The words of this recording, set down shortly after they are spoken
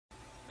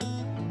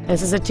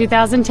This is a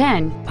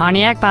 2010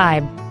 Pontiac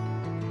Vibe.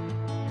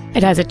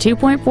 It has a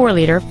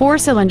 2.4-liter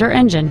four-cylinder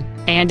engine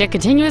and a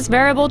continuous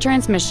variable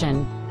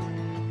transmission.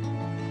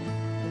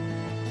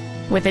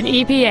 With an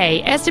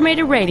EPA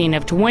estimated rating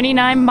of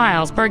 29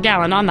 miles per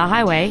gallon on the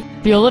highway,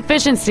 fuel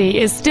efficiency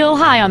is still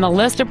high on the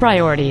list of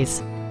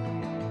priorities.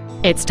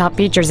 Its top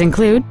features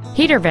include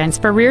heater vents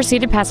for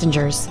rear-seated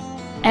passengers,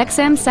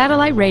 XM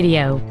satellite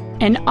radio,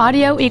 an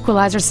audio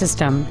equalizer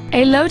system,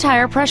 a low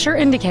tire pressure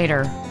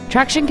indicator,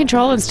 traction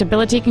control and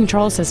stability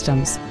control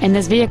systems, and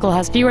this vehicle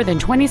has fewer than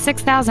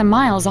 26,000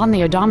 miles on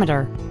the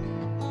odometer.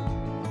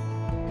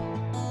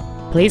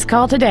 Please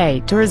call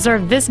today to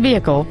reserve this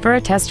vehicle for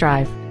a test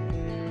drive.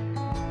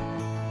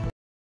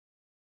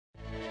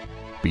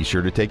 Be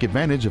sure to take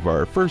advantage of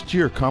our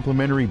first-year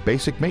complimentary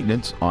basic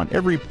maintenance on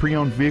every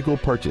pre-owned vehicle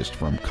purchased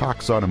from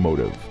Cox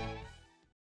Automotive.